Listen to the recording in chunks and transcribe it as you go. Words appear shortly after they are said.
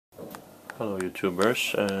Hello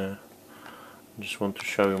YouTubers, just want to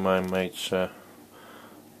show you my mate's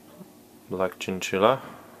black chinchilla.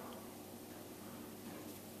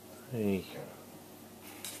 Hey.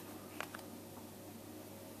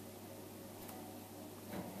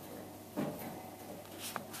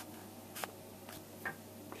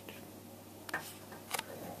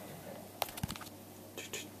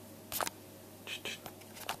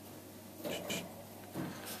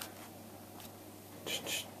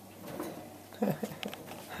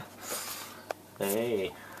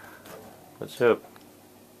 Hey, what's up?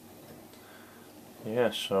 Yeah,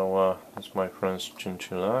 so that's my friend's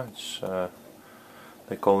chinchilla. It's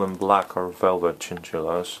they call them black or velvet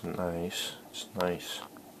chinchillas. Nice, it's nice.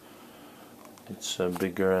 It's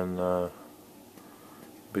bigger and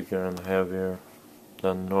heavier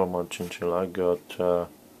than normal chinchilla. Got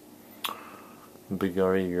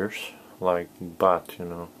bigger ears, like bat, you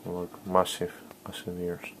know, like massive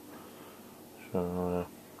ears. So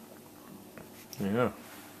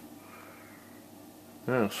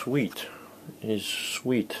yeah, sweet. He's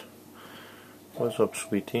sweet. What's up,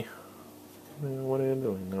 sweetie? What are you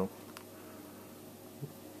doing now?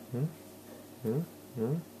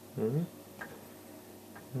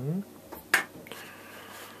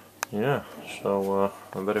 Yeah, so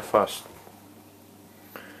very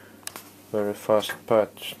fast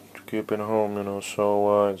pet to keep in home, you know,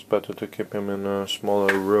 so it's better to keep him in a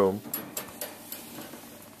smaller room.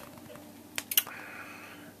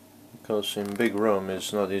 Because in big room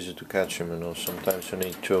it's not easy to catch him, you know, sometimes you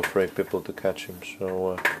need 2 or 3 people to catch him,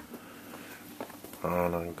 so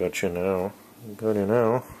I got you now. Got you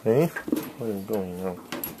now, eh? Where are you going now?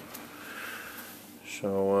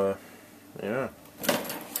 So yeah.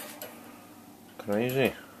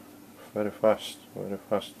 Crazy. Very fast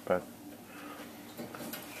pet.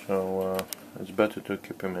 So it's better to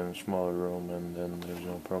keep him in a smaller room and then there's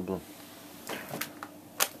no problem.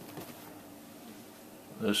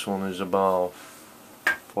 This one is about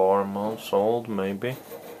 4 months old, maybe,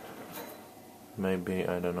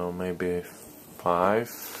 I don't know, maybe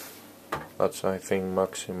 5. That's, I think,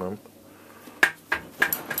 maximum.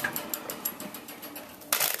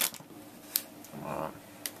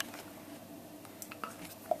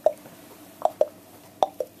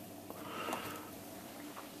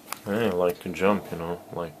 I like to jump, you know,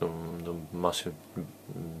 like the massive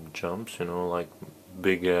jumps, you know, like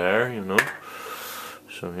big air, you know.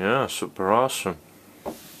 So yeah, super awesome.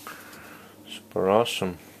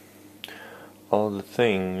 All the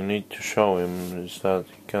thing you need to show him is that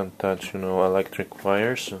he can't touch, you know, electric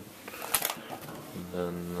wires, and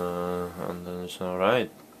then it's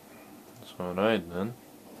alright. It's alright then.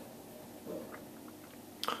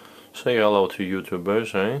 Say hello to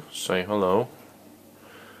YouTubers, eh? Say hello.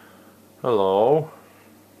 Hello.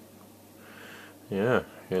 Yeah,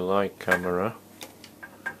 you like camera.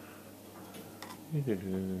 Hey,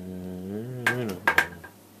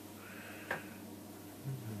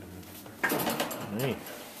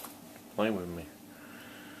 play with me.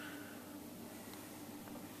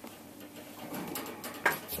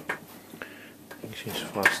 Thinks he's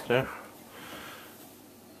faster.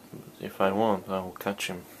 But if I want, I will catch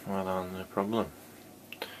him without any problem.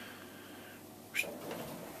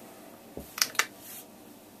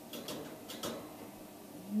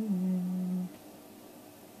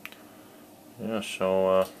 Yeah,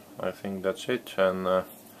 so I think that's it. And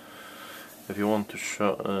if you want to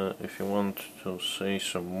see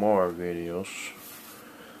some more videos,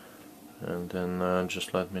 and then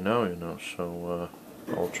just let me know, you know. So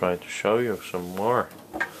I'll try to show you some more.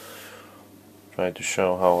 Try to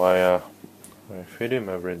show how I feed him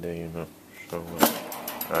every day, you know. So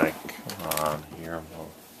come on here,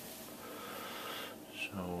 well.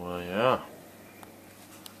 So yeah.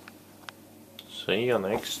 See you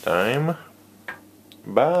next time.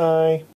 Bye.